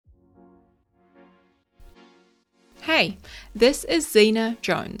Hey, this is Zena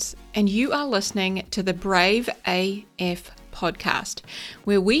Jones, and you are listening to the Brave AF podcast,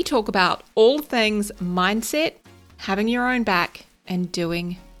 where we talk about all things mindset, having your own back, and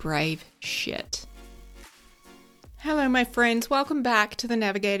doing brave shit. Hello, my friends. Welcome back to the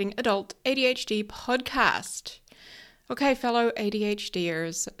Navigating Adult ADHD podcast. Okay, fellow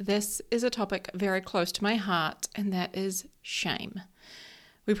ADHDers, this is a topic very close to my heart, and that is shame.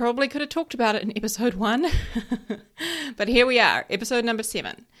 We probably could have talked about it in episode 1, but here we are, episode number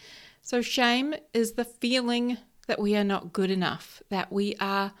 7. So shame is the feeling that we are not good enough, that we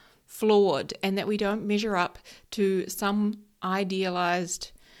are flawed, and that we don't measure up to some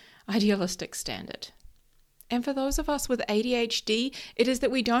idealistic standard. And for those of us with ADHD, it is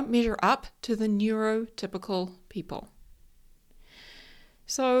that we don't measure up to the neurotypical people.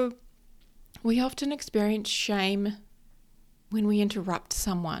 So we often experience shame when we interrupt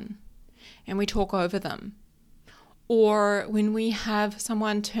someone and we talk over them, or when we have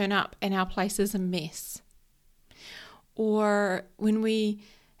someone turn up and our place is a mess, or when we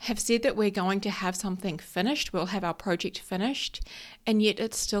have said that we're going to have something finished, we'll have our project finished, and yet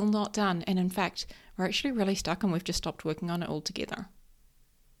it's still not done, and in fact we're actually really stuck and we've just stopped working on it altogether.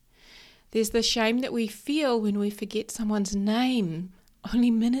 There's the shame that we feel when we forget someone's name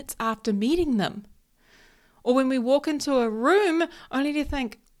only minutes after meeting them. Or when we walk into a room only to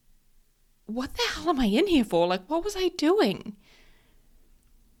think, what the hell am I in here for? Like, what was I doing?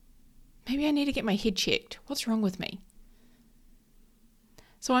 Maybe I need to get my head checked. What's wrong with me?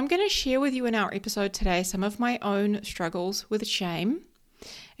 So I'm going to share with you in our episode today some of my own struggles with shame,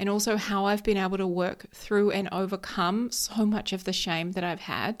 and also how I've been able to work through and overcome so much of the shame that I've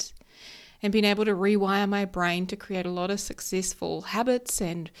had, and been able to rewire my brain to create a lot of successful habits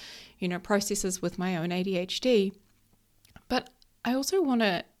and processes with my own ADHD. But I also want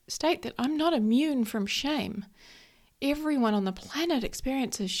to state that I'm not immune from shame. Everyone on the planet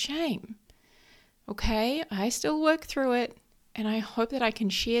experiences shame. Okay, I still work through it, and I hope that I can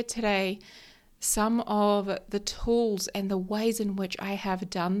share today some of the tools and the ways in which I have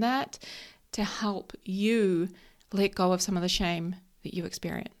done that to help you let go of some of the shame that you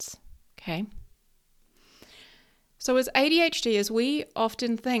experience. Okay? So as ADHDers, we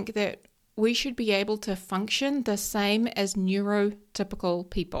often think that we should be able to function the same as neurotypical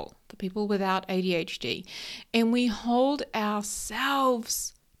people, the people without ADHD. And we hold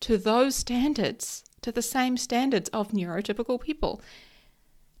ourselves to those standards, to the same standards of neurotypical people.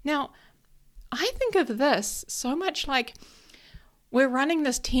 Now, I think of this so much like we're running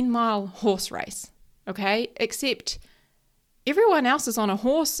this 10-mile horse race, okay? Except everyone else is on a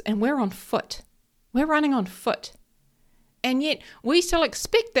horse and we're on foot. We're running on foot. And yet we still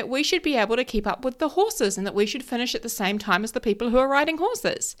expect that we should be able to keep up with the horses and that we should finish at the same time as the people who are riding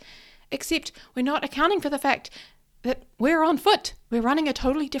horses. Except we're not accounting for the fact that we're on foot. We're running a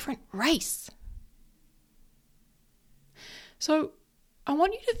totally different race. So I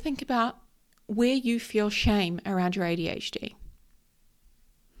want you to think about where you feel shame around your ADHD.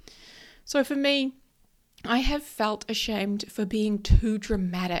 So for me, I have felt ashamed for being too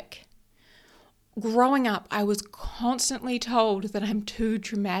dramatic. Growing up, I was constantly told that I'm too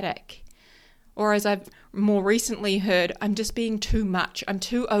dramatic. Or as I've more recently heard, I'm just being too much. I'm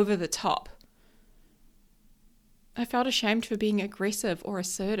too over the top. I felt ashamed for being aggressive or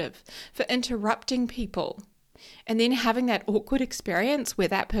assertive, for interrupting people, and then having that awkward experience where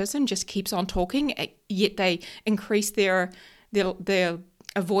that person just keeps on talking, yet they increase their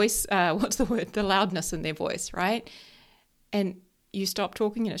voice, the loudness in their voice, right? And you stop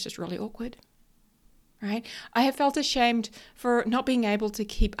talking and it's just really awkward. Right? I have felt ashamed for not being able to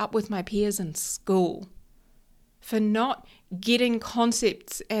keep up with my peers in school, for not getting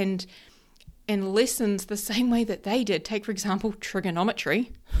concepts and lessons the same way that they did. Take, for example,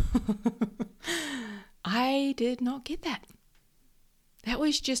 trigonometry. I did not get that. That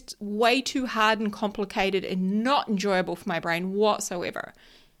was just way too hard and complicated and not enjoyable for my brain whatsoever.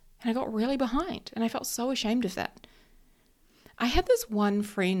 And I got really behind, and I felt so ashamed of that. I had this one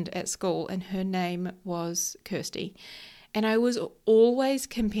friend at school, and her name was Kirsty, and I was always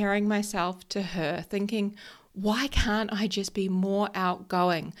comparing myself to her, thinking, why can't I just be more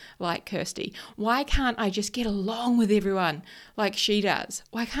outgoing like Kirsty? Why can't I just get along with everyone like she does?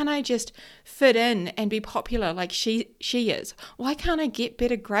 Why can't I just fit in and be popular like she is? Why can't I get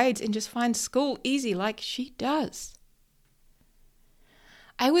better grades and just find school easy like she does?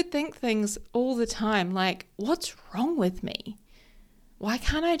 I would think things all the time like, what's wrong with me? Why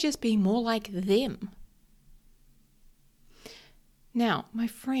can't I just be more like them? Now, my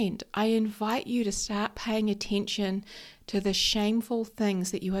friend, I invite you to start paying attention to the shameful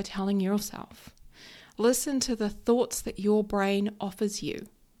things that you are telling yourself. listen to the thoughts that your brain offers you.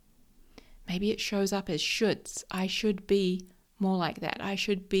 Maybe it shows up as shoulds. I should be more like that. I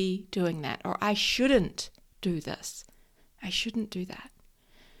should be doing that. Or I shouldn't do this. I shouldn't do that.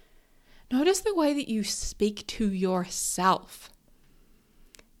 Notice the way that you speak to yourself.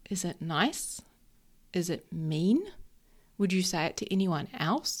 Is it nice? Is it mean? Would you say it to anyone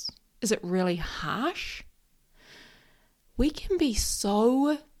else? Is it really harsh? We can be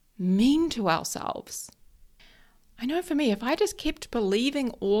so mean to ourselves. I know for me, if I just kept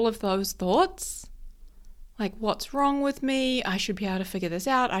believing all of those thoughts, like what's wrong with me, I should be able to figure this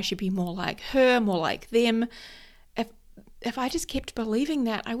out, I should be more like her, more like them. If I just kept believing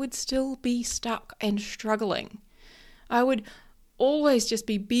that, I would still be stuck and struggling. I would always just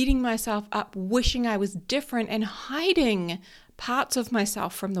be beating myself up, wishing I was different and hiding parts of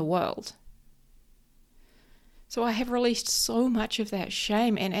myself from the world. So I have released so much of that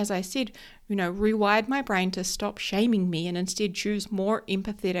shame. And as I said, rewired my brain to stop shaming me and instead choose more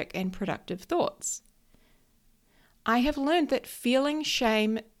empathetic and productive thoughts. I have learned that feeling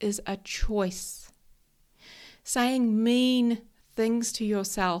shame is a choice. Saying mean things to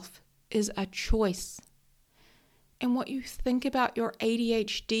yourself is a choice. And what you think about your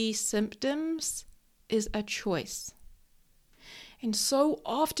ADHD symptoms is a choice. And so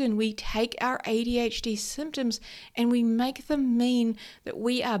often we take our ADHD symptoms and we make them mean that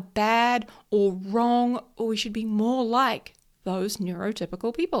we are bad or wrong, or we should be more like those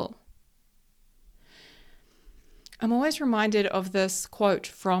neurotypical people. I'm always reminded of this quote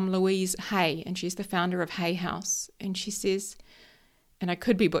from Louise Hay, and she's the founder of Hay House. And she says, and I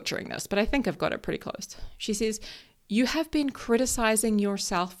could be butchering this, but I think I've got it pretty close. She says, "You have been criticizing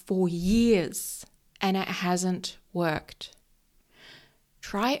yourself for years and it hasn't worked.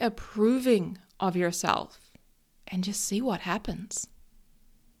 Try approving of yourself and just see what happens."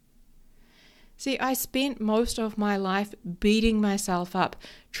 See, I spent most of my life beating myself up,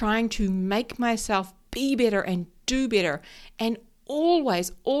 trying to make myself be better and do better, and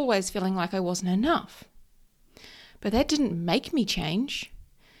always feeling like I wasn't enough. But that didn't make me change.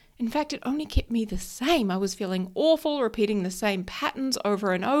 In fact, it only kept me the same. I was feeling awful, repeating the same patterns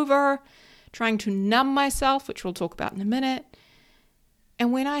over and over, trying to numb myself, which we'll talk about in a minute.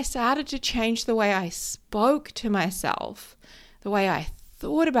 And when I started to change the way I spoke to myself, the way I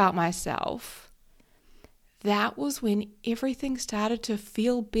thought about myself, that was when everything started to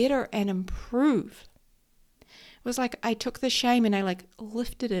feel better and improve. It was like I took the shame and I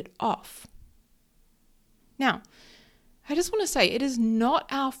lifted it off. Now, I just want to say it is not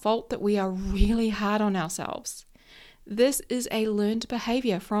our fault that we are really hard on ourselves. This is a learned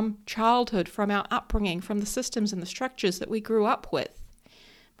behavior from childhood, from our upbringing, from the systems and the structures that we grew up with,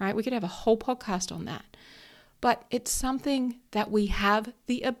 right? We could have a whole podcast on that. But it's something that we have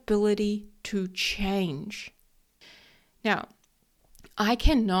the ability to change. Now, I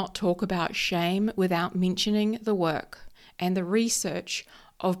cannot talk about shame without mentioning the work and the research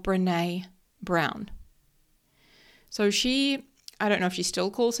of Brené Brown. So I don't know if she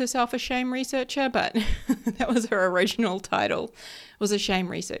still calls herself a shame researcher, but that was her original title, was a shame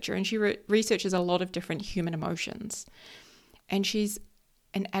researcher. And she researches a lot of different human emotions. And she's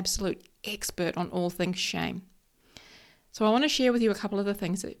an absolute expert on all things shame. So I want to share with you a couple of the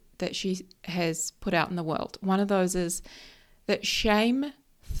things that she has put out in the world. One of those is that shame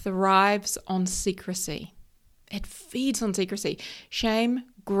thrives on secrecy. It feeds on secrecy. Shame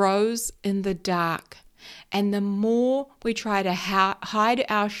grows in the dark. And the more we try to hide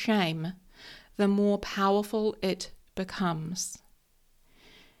our shame, the more powerful it becomes.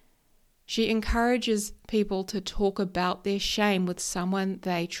 She encourages people to talk about their shame with someone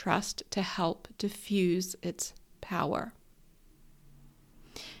they trust to help diffuse its power.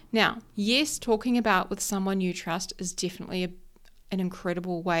 Now, yes, talking about with someone you trust is definitely an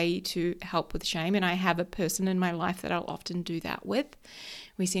incredible way to help with shame, and I have a person in my life that I'll often do that with.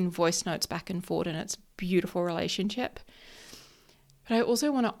 We send voice notes back and forth, and it's a beautiful relationship. But I also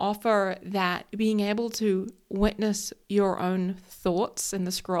want to offer that being able to witness your own thoughts and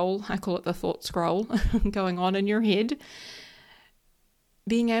the scroll, I call it the thought scroll, going on in your head,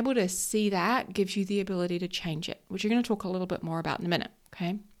 being able to see that gives you the ability to change it, which you're going to talk a little bit more about in a minute,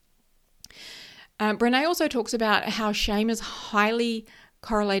 okay? Brené also talks about how shame is highly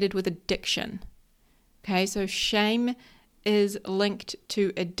correlated with addiction. Okay, so shame is linked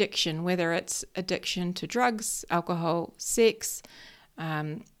to addiction, whether it's addiction to drugs, alcohol, sex,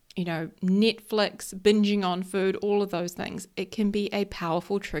 Netflix, binging on food, all of those things. It can be a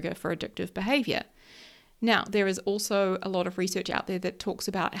powerful trigger for addictive behavior. Now, there is also a lot of research out there that talks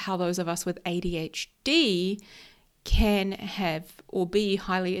about how those of us with ADHD can have or be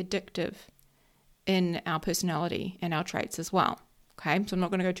highly addictive in our personality and our traits as well. Okay, so I'm not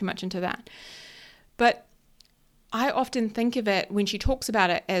going to go too much into that. But I often think of it, when she talks about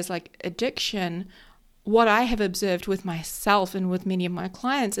it as like addiction, what I have observed with myself and with many of my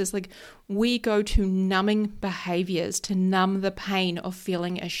clients is like we go to numbing behaviors to numb the pain of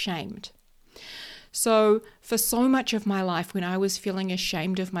feeling ashamed. So for so much of my life, when I was feeling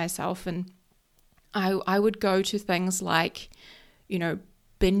ashamed of myself, and I would go to things like,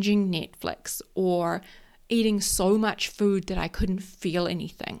 binging Netflix or eating so much food that I couldn't feel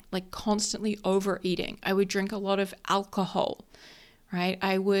anything, like constantly overeating. I would drink a lot of alcohol, right?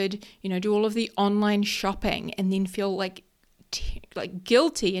 I would, do all of the online shopping and then feel like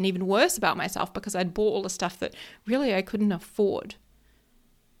guilty and even worse about myself because I'd bought all the stuff that really I couldn't afford.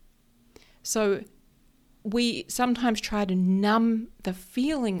 So we sometimes try to numb the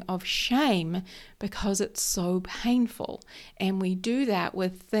feeling of shame because it's so painful. And we do that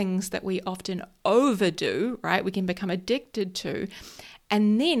with things that we often overdo, right? We can become addicted to.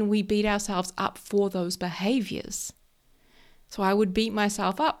 And then we beat ourselves up for those behaviors. So I would beat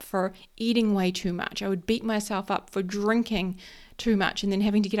myself up for eating way too much. I would beat myself up for drinking too much and then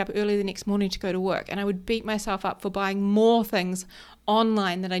having to get up early the next morning to go to work. And I would beat myself up for buying more things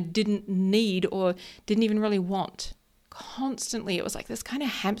online that I didn't need or didn't even really want. Constantly, it was like this kind of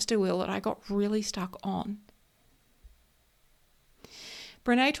hamster wheel that I got really stuck on.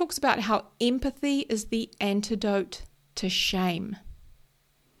 Brené talks about how empathy is the antidote to shame.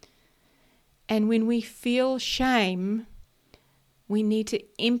 And when we feel shame, we need to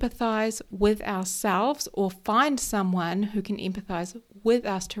empathize with ourselves or find someone who can empathize with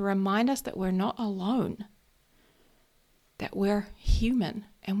us to remind us that we're not alone, that we're human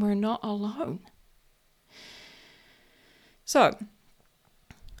and we're not alone. So,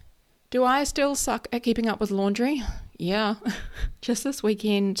 do I still suck at keeping up with laundry? Yeah, just this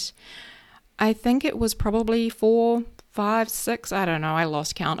weekend, I think it was probably 4, 5, 6, I don't know, I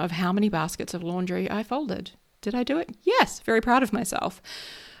lost count of how many baskets of laundry I folded. Did I do it? Yes, very proud of myself.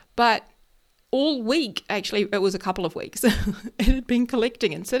 But all week, actually, it was a couple of weeks, it had been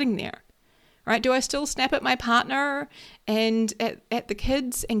collecting and sitting there. Right? Do I still snap at my partner and at the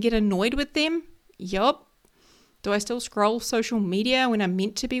kids and get annoyed with them? Yup. Do I still scroll social media when I'm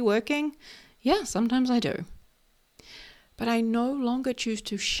meant to be working? Yeah, sometimes I do. But I no longer choose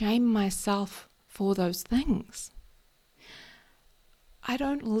to shame myself for those things. I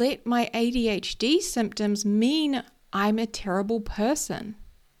don't let my ADHD symptoms mean I'm a terrible person.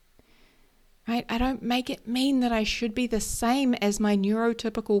 Right? I don't make it mean that I should be the same as my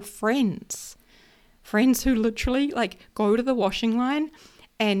neurotypical friends. Friends who literally go to the washing line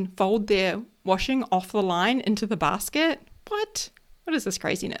and fold their washing off the line into the basket. What? What is this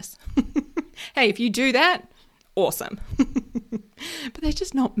craziness? Hey, if you do that, awesome. But that's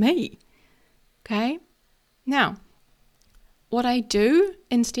just not me. Okay? Now, what I do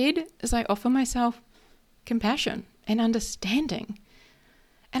instead is I offer myself compassion and understanding.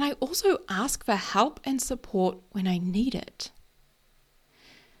 And I also ask for help and support when I need it.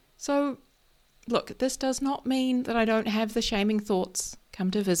 So, look, this does not mean that I don't have the shaming thoughts come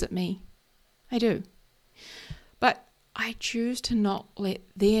to visit me. I do. But I choose to not let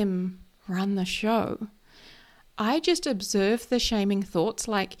them run the show. I just observe the shaming thoughts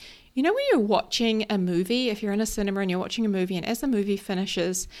like, when you're watching a movie, if you're in a cinema and you're watching a movie, and as the movie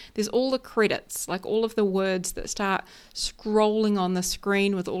finishes, there's all the credits, like all of the words that start scrolling on the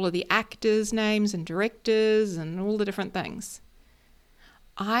screen with all of the actors' names and directors and all the different things.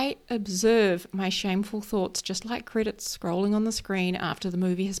 I observe my shameful thoughts just like credits scrolling on the screen after the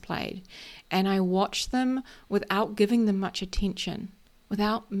movie has played, and I watch them without giving them much attention,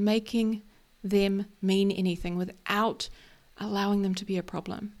 without making them mean anything, without allowing them to be a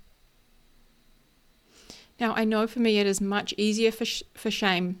problem. Now, I know for me it is much easier for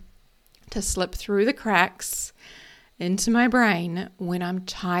shame to slip through the cracks into my brain when I'm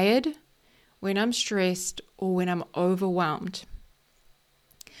tired, when I'm stressed, or when I'm overwhelmed.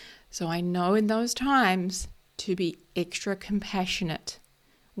 So I know in those times to be extra compassionate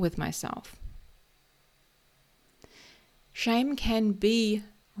with myself. Shame can be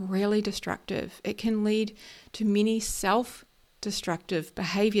really destructive. It can lead to many self-destructive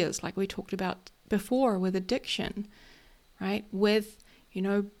behaviors like we talked about before with addiction, right? With,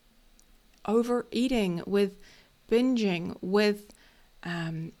 overeating, with binging, with,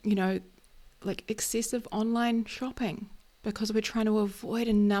 excessive online shopping, because we're trying to avoid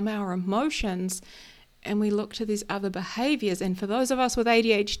and numb our emotions, and we look to these other behaviors. And for those of us with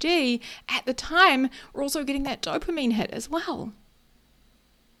ADHD, at the time, we're also getting that dopamine hit as well.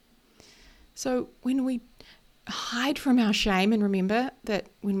 So when we hide from our shame, and remember that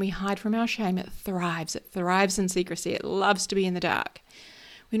when we hide from our shame, it thrives. It thrives in secrecy. It loves to be in the dark.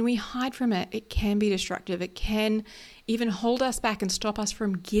 When we hide from it, it can be destructive. It can even hold us back and stop us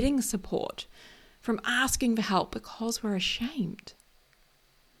from getting support, from asking for help because we're ashamed.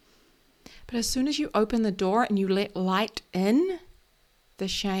 But as soon as you open the door and you let light in, the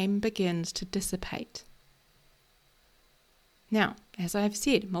shame begins to dissipate. Now, as I've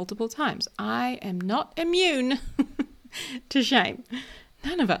said multiple times, I am not immune to shame.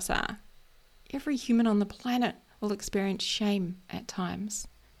 None of us are. Every human on the planet will experience shame at times.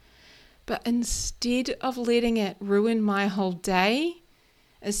 But instead of letting it ruin my whole day,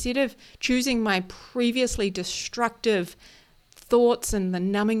 instead of choosing my previously destructive thoughts and the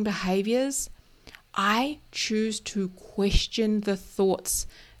numbing behaviors, I choose to question the thoughts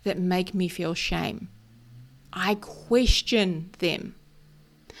that make me feel shame. I question them.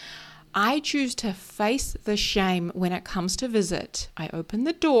 I choose to face the shame when it comes to visit. I open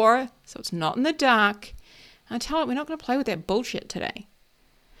the door so it's not in the dark. And I tell it, we're not going to play with that bullshit today.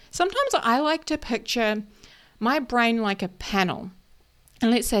 Sometimes I like to picture my brain like a panel.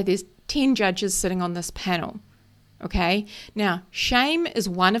 And let's say there's 10 judges sitting on this panel. Okay? Now, shame is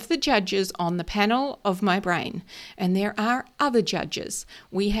one of the judges on the panel of my brain. And there are other judges.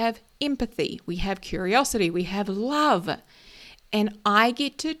 We have empathy, we have curiosity, we have love. And I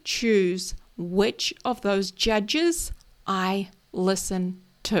get to choose which of those judges I listen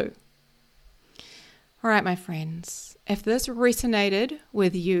to. All right, my friends, if this resonated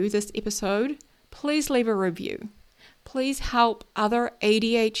with you, this episode, please leave a review. Please help other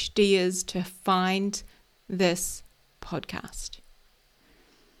ADHDers to find this podcast.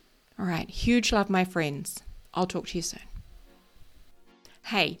 All right, huge love, my friends. I'll talk to you soon.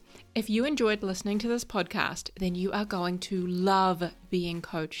 Hey, if you enjoyed listening to this podcast, then you are going to love being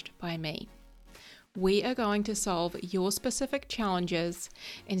coached by me. We are going to solve your specific challenges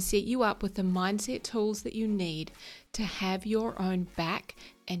and set you up with the mindset tools that you need to have your own back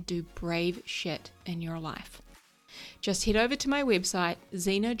and do brave shit in your life. Just head over to my website,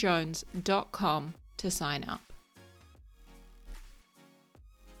 zenajones.com, to sign up.